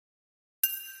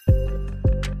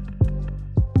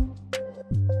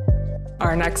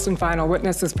Our next and final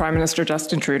witness is Prime Minister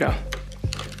Justin Trudeau.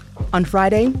 On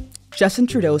Friday, Justin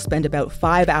Trudeau spent about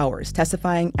 5 hours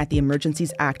testifying at the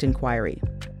Emergencies Act inquiry.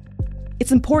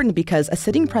 It's important because a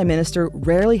sitting prime minister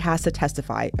rarely has to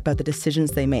testify about the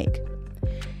decisions they make.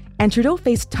 And Trudeau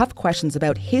faced tough questions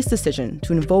about his decision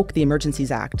to invoke the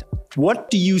Emergencies Act. What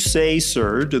do you say,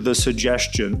 sir, to the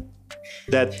suggestion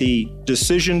that the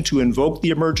decision to invoke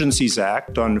the Emergencies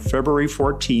Act on February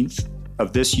 14th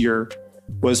of this year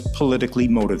was politically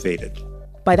motivated?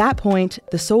 By that point,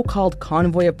 the so-called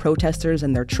convoy of protesters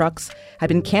and their trucks had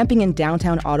been camping in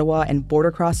downtown Ottawa and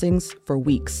border crossings for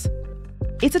weeks.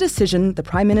 It's a decision the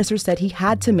Prime Minister said he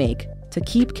had to make to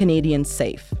keep Canadians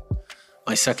safe.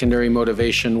 My secondary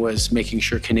motivation was making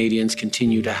sure Canadians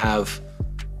continue to have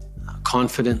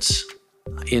confidence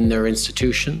in their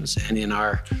institutions and in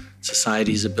our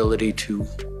society's ability to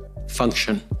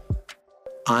function.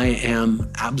 I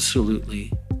am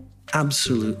absolutely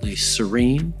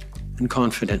serene and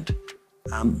confident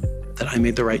that I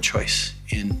made the right choice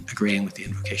in agreeing with the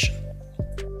invocation.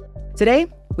 Today,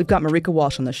 we've got Marika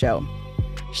Walsh on the show.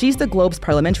 She's the Globe's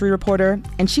parliamentary reporter,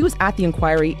 and she was at the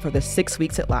inquiry for the 6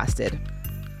 weeks it lasted.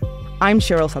 I'm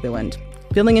Cheryl Sutherland,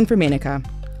 filling in for Menaka,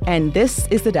 and this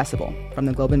is The Decibel from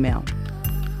the Globe and Mail.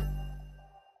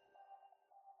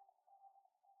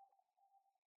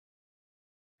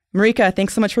 Marika,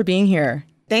 thanks so much for being here.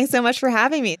 Thanks so much for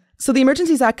having me. So the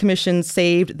Emergencies Act Commission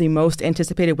saved the most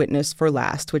anticipated witness for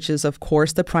last, which is, of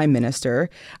course, the Prime Minister.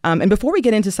 And before we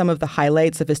get into some of the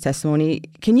highlights of his testimony,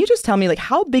 can you just tell me,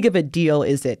 how big of a deal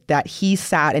is it that he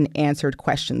sat and answered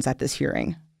questions at this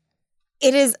hearing?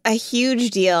 It is a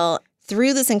huge deal.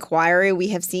 Through this inquiry, we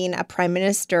have seen a Prime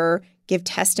Minister give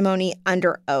testimony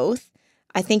under oath.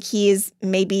 I think he is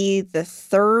maybe the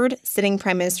third sitting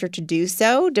Prime Minister to do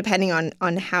so, depending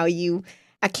on how you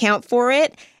account for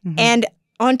it. Mm-hmm. And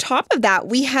on top of that,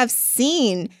 we have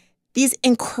seen these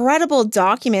incredible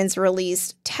documents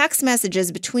released, text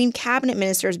messages between cabinet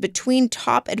ministers, between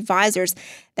top advisors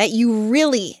that you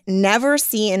really never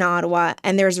see in Ottawa,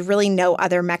 and there's really no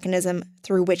other mechanism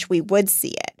through which we would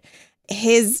see it.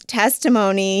 His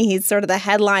testimony, he's sort of the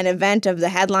headline event of the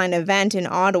headline event in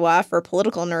Ottawa, for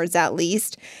political nerds at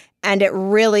least, and it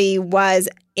really was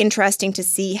interesting to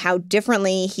see how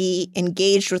differently he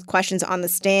engaged with questions on the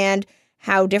stand,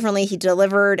 how differently he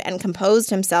delivered and composed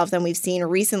himself than we've seen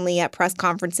recently at press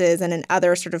conferences and in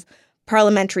other sort of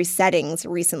parliamentary settings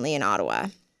recently in Ottawa.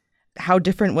 How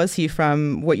different was he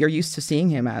from what you're used to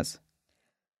seeing him as?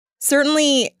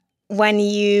 Certainly, when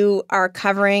you are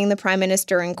covering the Prime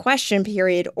Minister in question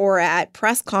period or at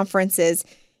press conferences,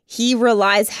 he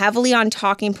relies heavily on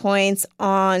talking points,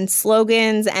 on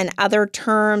slogans and other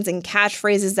terms and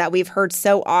catchphrases that we've heard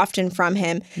so often from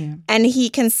him. Yeah. And he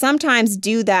can sometimes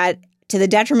do that to the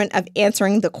detriment of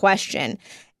answering the question.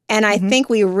 And I think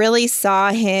we really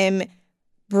saw him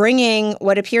bringing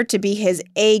what appeared to be his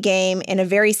A game in a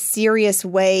very serious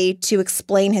way to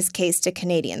explain his case to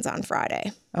Canadians on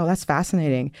Friday. Oh, that's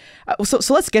fascinating. So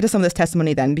let's get to some of this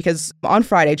testimony then, because on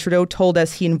Friday, Trudeau told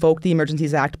us he invoked the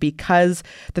Emergencies Act because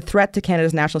the threat to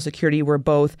Canada's national security were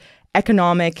both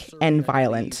economic and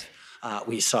violent.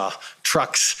 We saw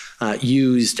trucks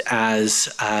used as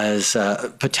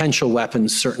potential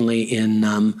weapons, certainly in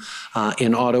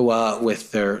Ottawa,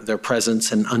 with their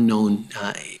presence and unknown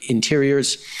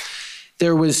interiors.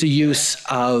 There was a use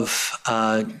of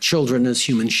children as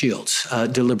human shields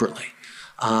deliberately.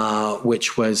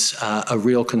 Which was a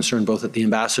real concern both at the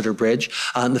Ambassador Bridge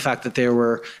and the fact that there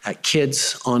were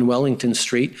kids on Wellington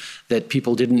Street, that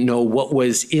people didn't know what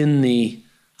was in the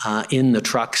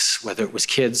trucks, whether it was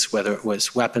kids, whether it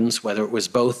was weapons, whether it was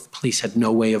both. Police had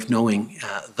no way of knowing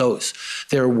those.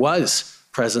 There was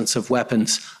presence of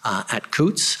weapons at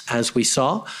Coots, as we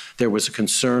saw. There was a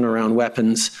concern around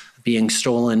weapons being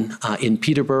stolen in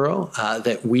Peterborough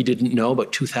that we didn't know,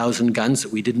 about 2,000 guns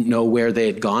that we didn't know where they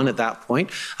had gone at that point.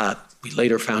 We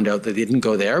later found out that they didn't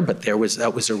go there, but that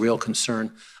was a real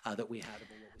concern that we had.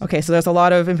 Okay, so there's a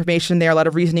lot of information there, a lot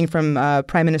of reasoning from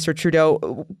Prime Minister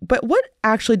Trudeau. But what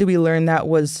actually did we learn that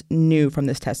was new from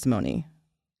this testimony?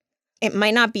 It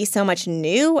might not be so much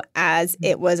new as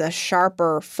it was a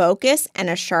sharper focus and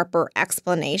a sharper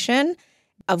explanation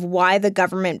of why the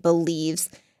government believes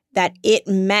that it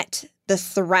met the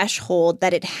threshold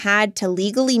that it had to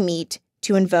legally meet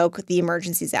to invoke the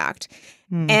Emergencies Act.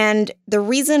 And the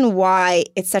reason why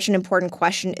it's such an important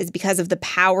question is because of the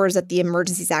powers that the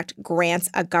Emergencies Act grants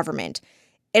a government.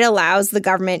 It allows the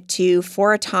government to,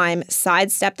 for a time,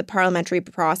 sidestep the parliamentary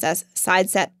process,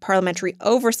 sidestep parliamentary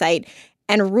oversight,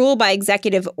 and rule by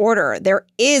executive order. There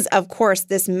is, of course,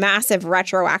 this massive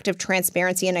retroactive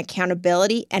transparency and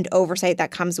accountability and oversight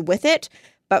that comes with it.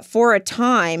 but for a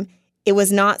time, it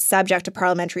was not subject to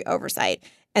parliamentary oversight.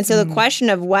 And so the question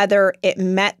of whether it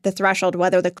met the threshold,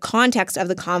 whether the context of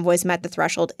the convoys met the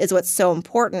threshold is what's so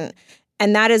important.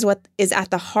 And that is what is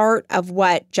at the heart of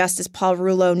what Justice Paul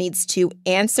Rouleau needs to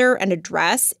answer and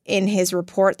address in his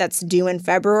report that's due in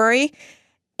February.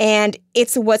 And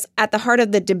it's what's at the heart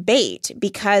of the debate,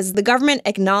 because the government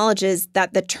acknowledges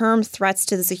that the term threats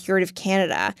to the security of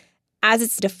Canada, as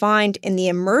it's defined in the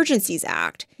Emergencies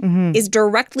Act, is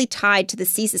directly tied to the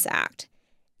CSIS Act.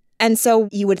 And so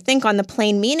you would think on the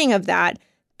plain meaning of that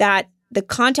the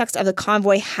context of the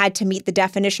convoy had to meet the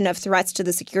definition of threats to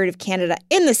the security of Canada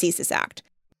in the CSIS Act.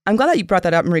 I'm glad that you brought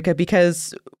that up, Marika,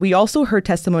 because we also heard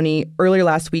testimony earlier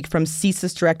last week from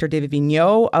CSIS Director David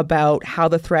Vigneault about how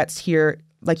the threats here,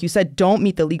 like you said, don't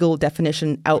meet the legal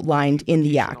definition outlined in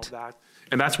the Act.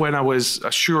 And that's when I was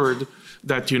assured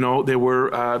that, there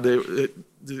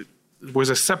was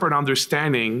a separate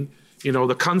understanding,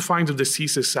 the confines of the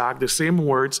CSIS Act, the same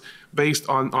words based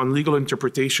on legal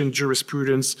interpretation,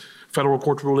 jurisprudence, federal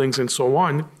court rulings, and so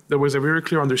on. There was a very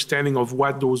clear understanding of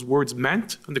what those words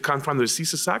meant in the confines of the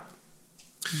CSIS Act.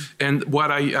 And what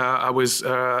I was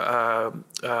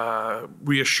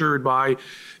reassured by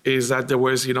is that there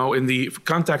was, in the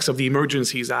context of the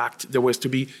Emergencies Act, there was to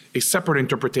be a separate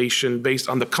interpretation based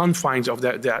on the confines of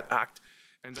that act.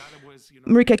 And that was,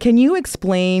 Marika, can you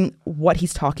explain what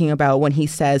he's talking about when he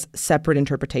says separate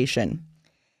interpretation?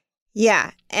 Yeah,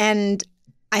 and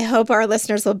I hope our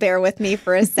listeners will bear with me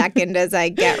for a second as I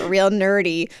get real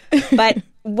nerdy. But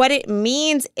what it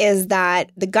means is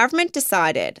that the government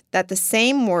decided that the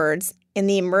same words in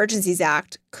the Emergencies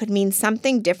Act could mean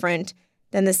something different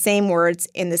than the same words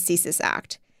in the CSIS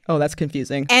Act. Oh, that's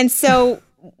confusing. And so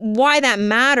why that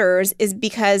matters is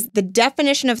because the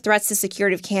definition of threats to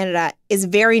security of Canada is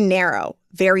very narrow,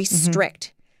 very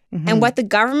strict. And what the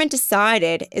government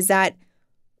decided is that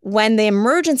when the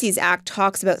Emergencies Act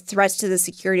talks about threats to the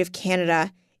security of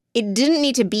Canada, it didn't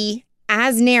need to be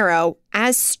as narrow,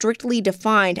 as strictly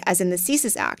defined as in the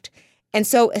CSIS Act. And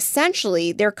so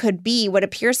essentially, there could be what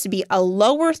appears to be a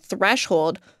lower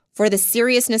threshold for the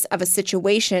seriousness of a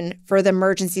situation for the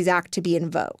Emergencies Act to be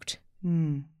invoked.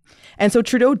 And so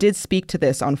Trudeau did speak to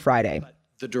this on Friday.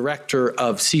 The director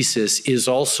of CSIS is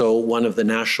also one of the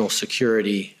national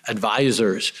security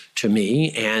advisors to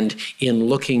me. And in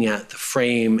looking at the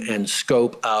frame and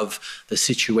scope of the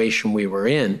situation we were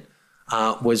in,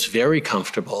 was very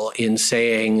comfortable in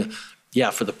saying, yeah,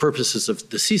 for the purposes of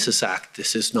the CSIS Act,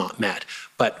 this is not met.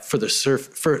 But for the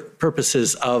for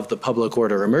purposes of the Public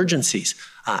Order Emergencies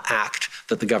Act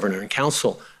that the Governor and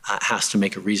Council has to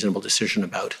make a reasonable decision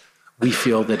about, we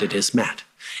feel that it is met.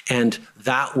 And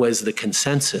that was the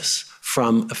consensus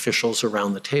from officials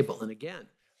around the table. And again.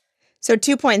 So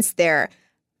 2 points there.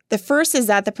 The first is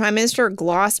that the Prime Minister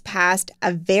glossed past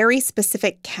a very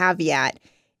specific caveat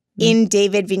in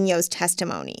David Vigneault's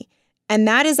testimony. And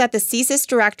that is that the CSIS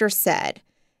director said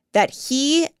that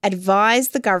he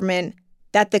advised the government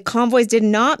that the convoys did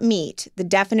not meet the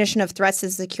definition of threats to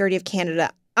the security of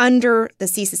Canada under the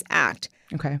CSIS Act.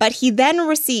 Okay. But he then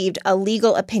received a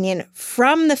legal opinion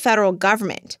from the federal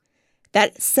government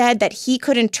that said that he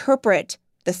could interpret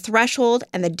the threshold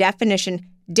and the definition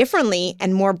differently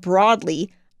and more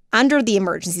broadly under the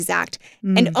Emergencies Act.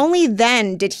 And only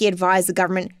then did he advise the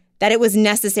government that it was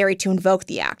necessary to invoke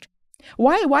the act.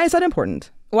 Why is that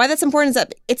important? Why that's important is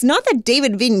that it's not that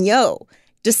David Vigneault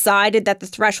decided that the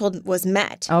threshold was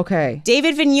met. Okay.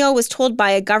 David Vigneault was told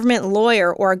by a government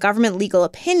lawyer or a government legal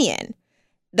opinion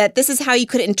that this is how you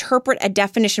could interpret a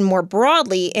definition more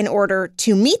broadly in order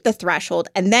to meet the threshold.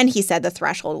 And then he said the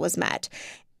threshold was met.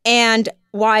 And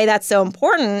why that's so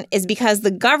important is because the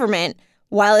government,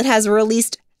 while it has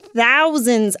released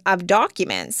thousands of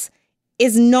documents,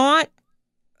 is not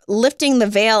lifting the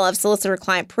veil of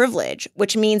solicitor-client privilege,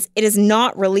 which means it is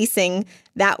not releasing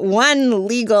that one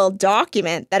legal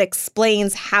document that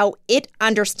explains how it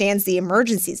understands the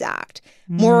Emergencies Act.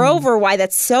 Moreover, why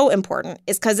that's so important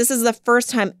is because this is the first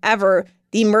time ever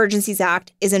the Emergencies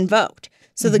Act is invoked.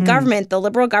 So the government, the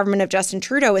Liberal government of Justin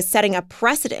Trudeau, is setting a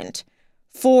precedent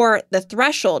for the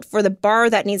threshold, for the bar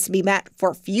that needs to be met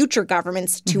for future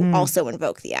governments to also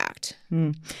invoke the act.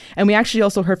 And we actually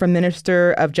also heard from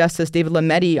Minister of Justice David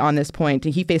Lametti on this point.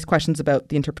 He faced questions about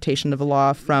the interpretation of the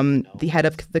law from the head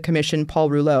of the commission, Paul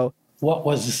Rouleau. What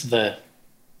was the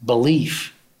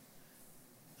belief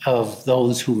of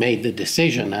those who made the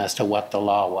decision as to what the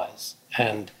law was?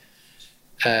 And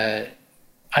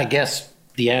I guess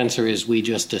the answer is we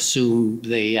just assume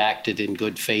they acted in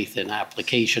good faith in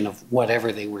application of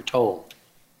whatever they were told.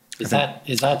 Is that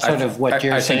sort of what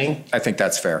you're saying? I think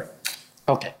that's fair.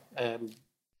 Okay.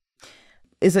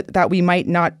 is it that we might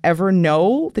not ever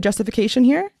know the justification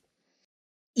here?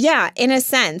 Yeah, in a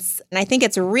sense. And I think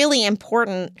it's really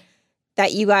important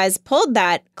that you guys pulled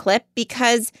that clip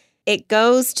because it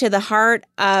goes to the heart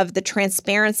of the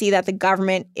transparency that the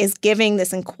government is giving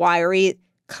this inquiry.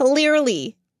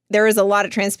 Clearly, there is a lot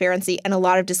of transparency and a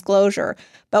lot of disclosure.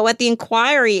 But what the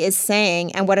inquiry is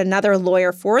saying, and what another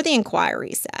lawyer for the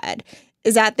inquiry said,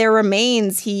 is that there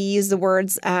remains, he used the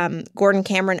words, Gordon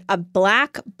Cameron, a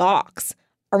black box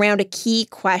around a key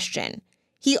question.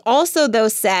 He also, though,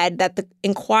 said that the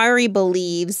inquiry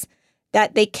believes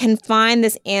that they can find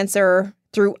this answer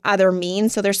through other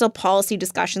means. So there's still policy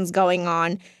discussions going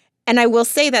on. And I will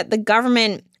say that the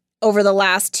government over the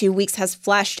last 2 weeks has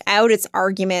fleshed out its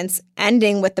arguments,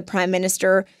 ending with the Prime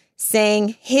Minister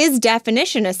saying his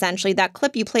definition, essentially, that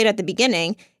clip you played at the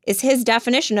beginning, is his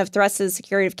definition of threats to the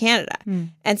security of Canada.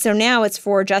 And so now it's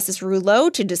for Justice Rouleau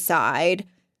to decide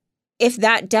if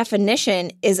that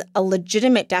definition is a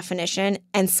legitimate definition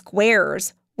and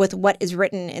squares with what is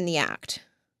written in the Act.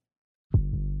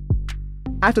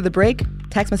 After the break,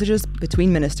 text messages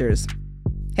between ministers.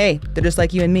 Hey, they're just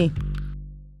like you and me.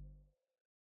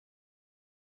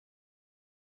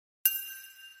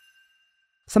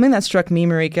 Something that struck me,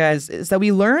 Marika, is that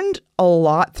we learned a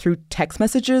lot through text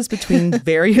messages between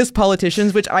various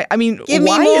politicians, which I mean, Give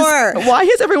me more. Why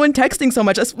is everyone texting so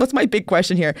much? That's my big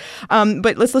question here.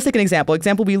 But let's take an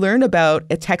example. We learned about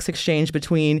a text exchange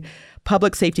between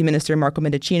Public Safety Minister Marco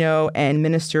Mendicino and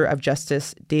Minister of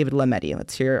Justice David Lametti.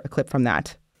 Let's hear a clip from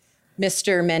that.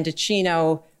 Mr.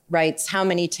 Mendicino writes, "How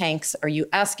many tanks are you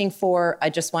asking for? I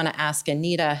just want to ask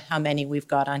Anita how many we've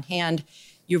got on hand."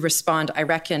 You respond, "I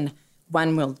reckon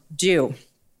one will do."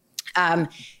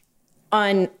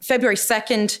 On February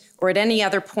 2nd, or at any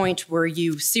other point, were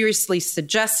you seriously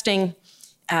suggesting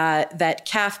that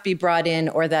CAF be brought in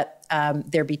or that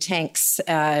there be tanks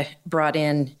brought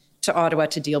in to Ottawa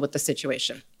to deal with the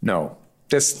situation? No.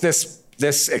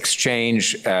 This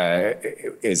exchange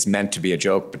is meant to be a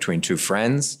joke between two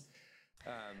friends.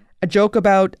 A joke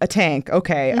about a tank.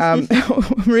 Okay.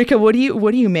 Marika, what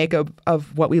do you make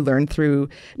of what we learned through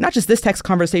not just this text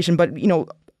conversation, but,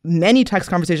 many text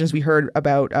conversations we heard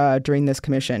about during this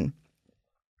commission?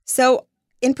 So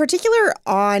in particular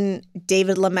on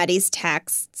David Lametti's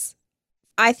texts,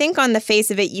 I think on the face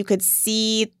of it, you could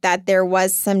see that there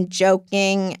was some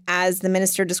joking, as the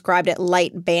minister described it,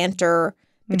 light banter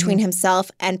between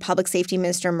himself and Public Safety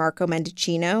Minister Marco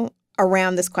Mendicino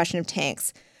around this question of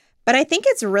tanks. But I think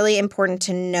it's really important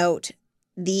to note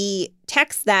the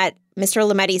text that Mr.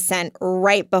 Lametti sent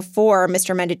right before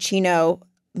Mr. Mendicino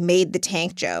made the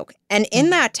tank joke. And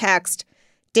in that text,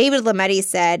 David Lametti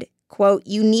said, quote,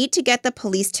 "You need to get the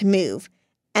police to move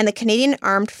and the Canadian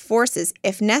Armed Forces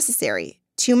if necessary.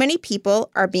 Too many people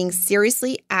are being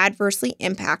seriously adversely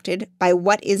impacted by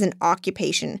what is an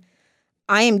occupation.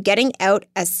 I am getting out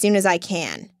as soon as I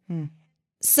can."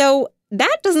 So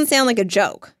that doesn't sound like a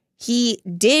joke. He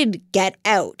did get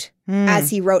out, as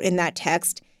he wrote in that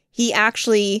text. He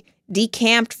actually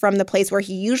decamped from the place where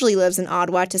he usually lives in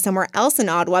Ottawa to somewhere else in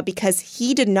Ottawa because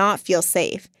he did not feel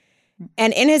safe.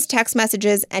 And in his text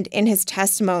messages and in his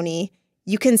testimony,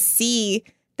 you can see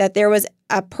that there was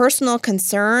a personal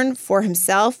concern for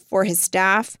himself, for his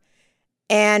staff,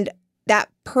 and that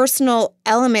personal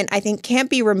element, I think, can't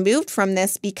be removed from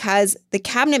this because the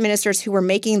cabinet ministers who were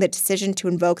making the decision to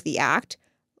invoke the Act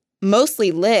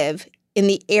mostly live in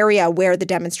the area where the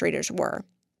demonstrators were.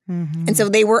 And so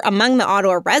they were among the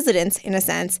Ottawa residents, in a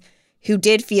sense, who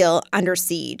did feel under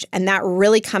siege. And that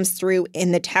really comes through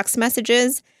in the text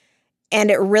messages. And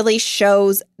it really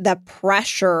shows the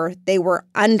pressure they were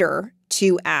under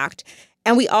to act.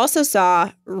 And we also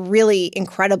saw, really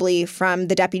incredibly, from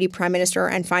the Deputy Prime Minister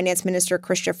and Finance Minister,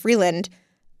 Chrystia Freeland,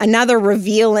 another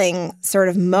revealing sort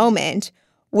of moment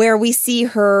where we see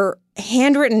her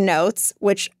handwritten notes,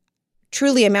 which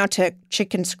truly amount to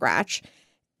chicken scratch.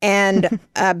 And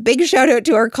a big shout out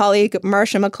to our colleague,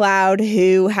 Marcia McLeod,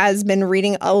 who has been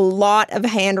reading a lot of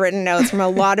handwritten notes from a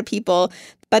lot of people.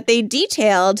 But they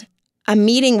detailed a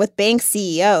meeting with bank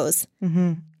CEOs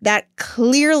that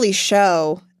clearly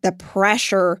show the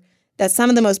pressure that some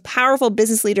of the most powerful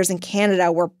business leaders in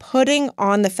Canada were putting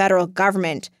on the federal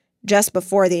government just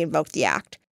before they invoked the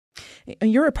Act.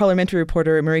 You're a parliamentary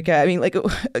reporter, Marika. I mean,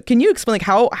 can you explain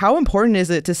how important is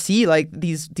it to see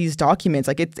these documents?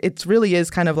 It really is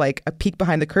kind of like a peek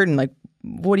behind the curtain.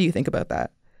 What do you think about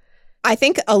that? I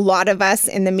think a lot of us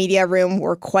in the media room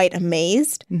were quite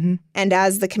amazed. And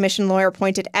as the commission lawyer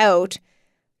pointed out,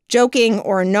 joking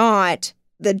or not,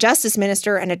 the Justice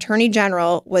Minister and Attorney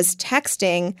General was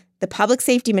texting the public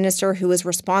safety minister who is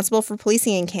responsible for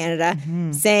policing in Canada,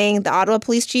 saying the Ottawa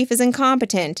police chief is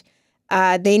incompetent.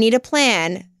 They need a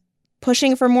plan,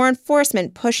 pushing for more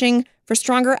enforcement, pushing for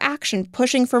stronger action,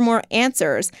 pushing for more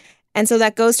answers. And so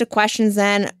that goes to questions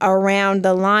then around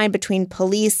the line between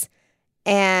police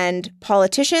and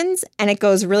politicians. And it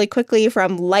goes really quickly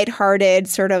from lighthearted,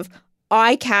 sort of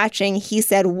eye-catching, he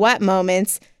said what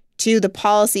moments to the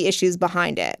policy issues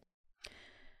behind it.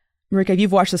 Marika,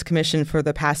 you've watched this commission for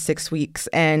the past 6 weeks,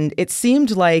 and it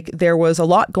seemed like there was a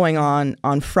lot going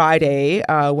on Friday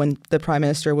when the Prime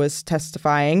Minister was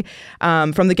testifying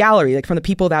from the gallery, like from the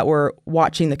people that were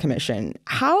watching the commission.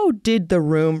 How did the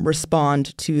room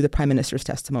respond to the Prime Minister's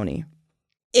testimony?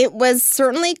 It was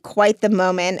certainly quite the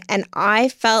moment, and I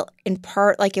felt in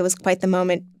part like it was quite the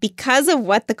moment because of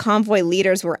what the convoy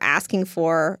leaders were asking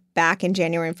for back in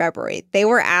January and February. They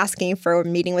were asking for a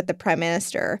meeting with the Prime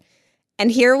Minister.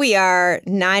 And here we are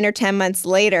 9 or 10 months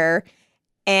later,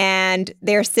 and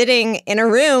they're sitting in a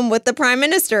room with the Prime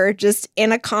Minister, just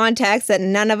in a context that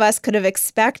none of us could have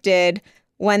expected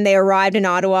when they arrived in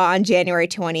Ottawa on January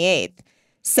 28th.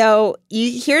 So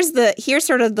here's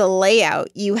sort of the layout.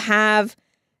 You have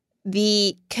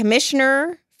the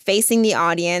commissioner facing the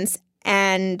audience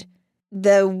and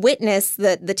the witness,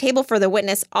 the table for the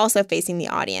witness also facing the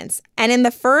audience. And in the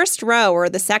first row or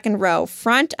the second row,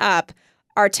 front up,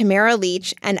 are Tamara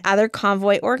Leach and other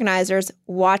convoy organizers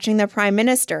watching the Prime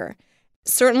Minister.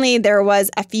 Certainly, there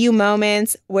was a few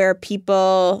moments where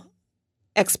people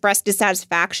expressed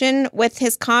dissatisfaction with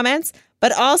his comments,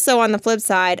 but also on the flip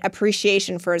side,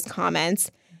 appreciation for his comments.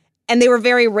 And they were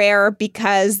very rare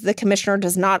because the commissioner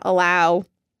does not allow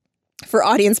for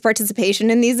audience participation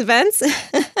in these events.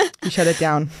 You shut it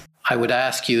down. I would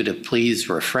ask you to please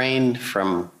refrain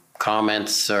from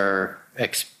comments or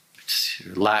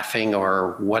laughing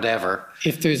or whatever.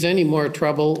 If there's any more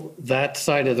trouble, that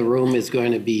side of the room is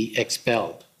going to be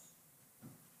expelled.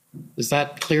 Is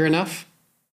that clear enough?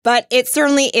 But it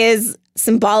certainly is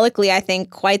symbolically, I think,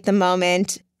 quite the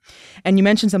moment. And you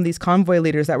mentioned some of these convoy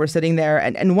leaders that were sitting there.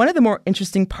 And one of the more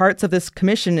interesting parts of this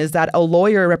commission is that a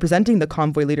lawyer representing the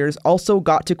convoy leaders also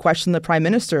got to question the Prime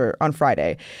Minister on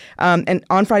Friday. And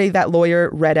on Friday, that lawyer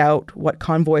read out what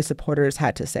convoy supporters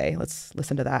had to say. Let's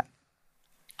listen to that.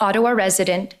 Ottawa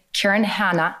resident Karen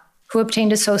Hanna, who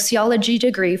obtained a sociology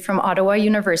degree from Ottawa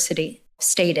University,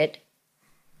 stated,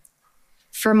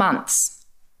 "For months,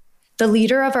 the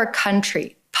leader of our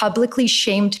country publicly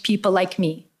shamed people like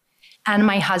me and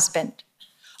my husband.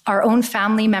 Our own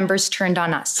family members turned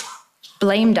on us,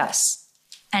 blamed us,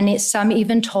 and some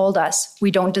even told us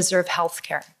we don't deserve health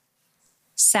care."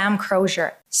 Sam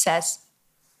Crozier says,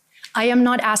 "I am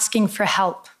not asking for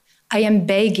help. I am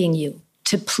begging you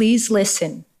to please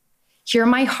listen, hear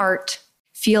my heart,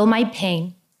 feel my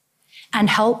pain, and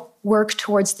help work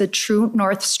towards the true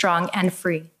North strong and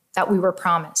free that we were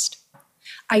promised.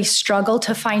 I struggle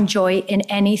to find joy in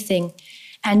anything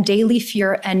and daily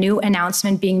fear a new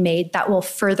announcement being made that will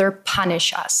further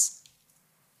punish us.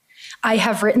 I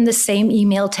have written the same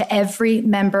email to every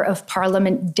member of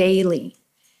Parliament daily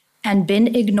and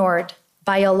been ignored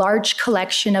by a large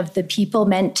collection of the people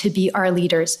meant to be our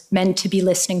leaders, meant to be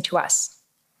listening to us.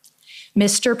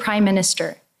 Mr. Prime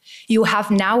Minister, you have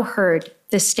now heard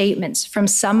the statements from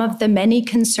some of the many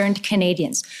concerned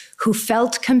Canadians who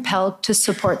felt compelled to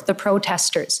support the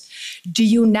protesters. Do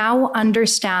you now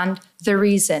understand the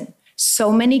reason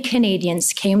so many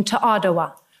Canadians came to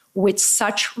Ottawa with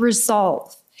such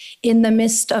resolve in the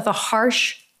midst of a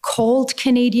harsh, cold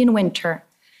Canadian winter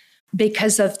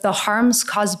because of the harms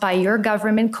caused by your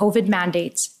government COVID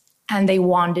mandates, and they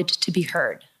wanted to be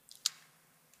heard?"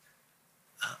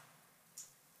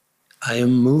 I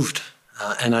am moved,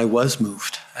 and I was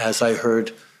moved as I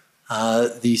heard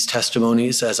these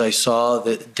testimonies, as I saw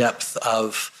the depth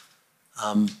of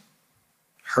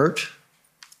hurt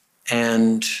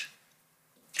and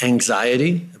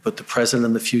anxiety about the present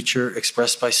and the future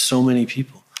expressed by so many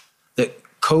people. The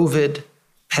COVID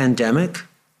pandemic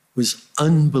was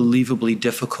unbelievably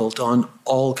difficult on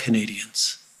all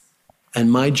Canadians.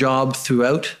 And my job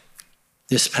throughout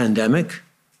this pandemic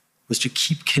was to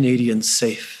keep Canadians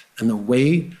safe. And the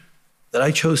way that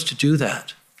I chose to do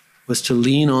that was to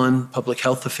lean on public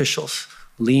health officials,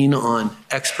 lean on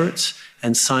experts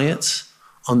and science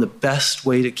on the best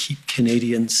way to keep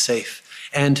Canadians safe.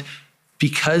 And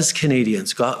because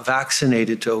Canadians got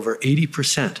vaccinated to over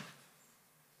 80%,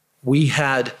 we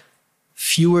had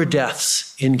fewer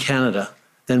deaths in Canada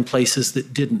than places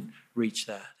that didn't reach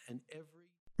that.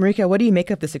 Marika, what do you make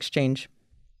of this exchange?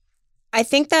 I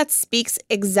think that speaks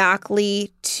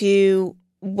exactly to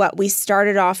what we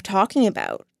started off talking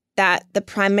about, that the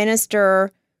Prime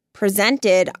Minister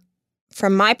presented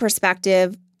from my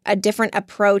perspective, a different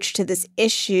approach to this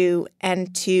issue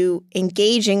and to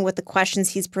engaging with the questions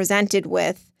he's presented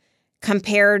with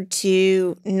compared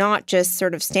to not just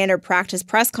sort of standard practice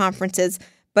press conferences,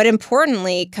 but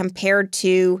importantly, compared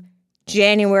to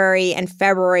January and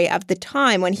February of the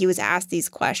time when he was asked these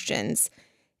questions.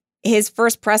 His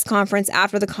first press conference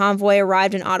after the convoy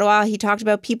arrived in Ottawa, he talked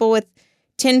about people with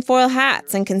tinfoil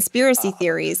hats and conspiracy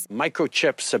theories.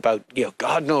 Microchips about,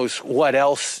 God knows what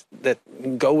else that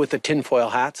go with the tinfoil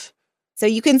hats. So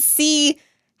you can see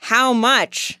how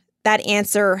much that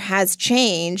answer has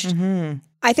changed. Mm-hmm.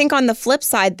 I think on the flip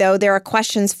side, though, there are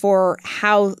questions for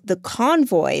how the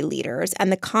convoy leaders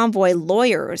and the convoy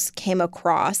lawyers came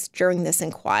across during this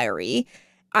inquiry.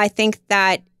 I think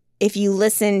that if you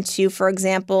listen to, for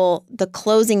example, the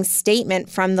closing statement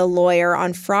from the lawyer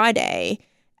on Friday,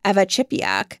 Eva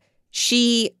Chipiak,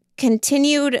 she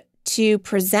continued to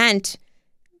present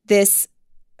this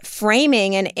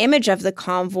framing an image of the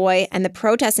convoy and the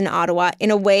protests in Ottawa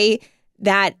in a way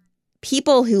that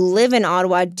people who live in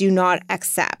Ottawa do not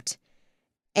accept.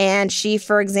 And she,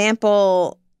 for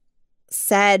example,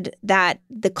 said that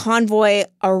the convoy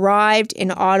arrived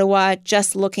in Ottawa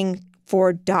just looking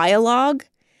for dialogue,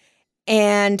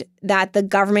 and that the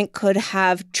government could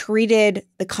have treated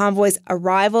the convoy's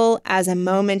arrival as a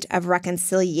moment of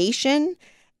reconciliation.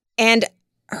 And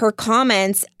her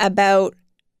comments about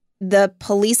the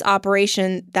police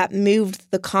operation that moved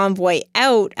the convoy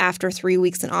out after 3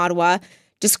 weeks in Ottawa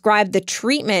described the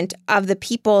treatment of the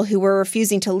people who were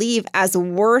refusing to leave as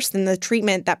worse than the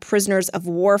treatment that prisoners of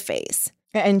war face.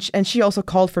 And she also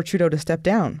called for Trudeau to step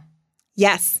down.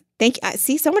 Yes. Thank you.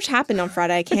 See, so much happened on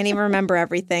Friday. I can't even remember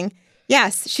everything.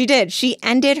 Yes, she did. She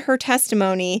ended her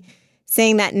testimony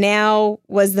saying that now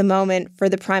was the moment for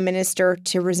the prime minister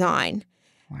to resign.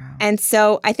 Wow. And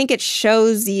so I think it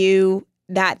shows you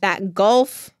that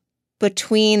gulf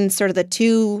between sort of the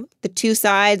two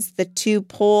sides, the two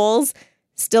poles,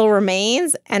 still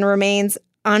remains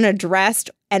unaddressed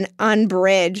and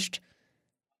unbridged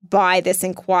by this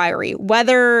inquiry.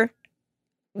 Whether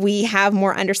we have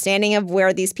more understanding of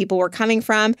where these people were coming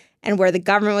from and where the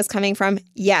government was coming from,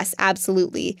 yes,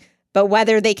 absolutely. But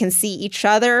whether they can see each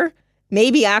other,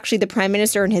 maybe actually the prime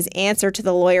minister and his answer to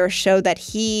the lawyer showed that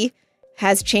he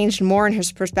has changed more in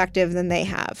his perspective than they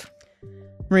have.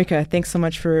 Marika, thanks so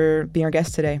much for being our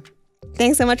guest today.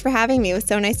 Thanks so much for having me. It was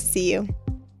so nice to see you.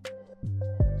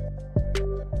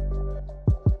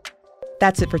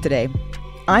 That's it for today.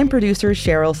 I'm producer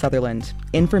Cheryl Sutherland,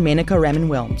 in for Menaka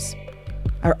Raman-Wilms.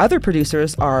 Our other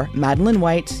producers are Madeline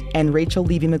White and Rachel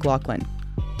Levy-McLaughlin.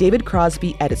 David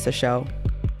Crosby edits the show.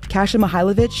 Kasia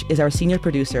Mihailovich is our senior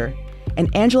producer,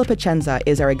 and Angela Pacenza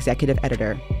is our executive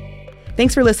editor.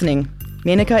 Thanks for listening.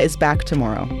 Menaka is back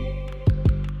tomorrow.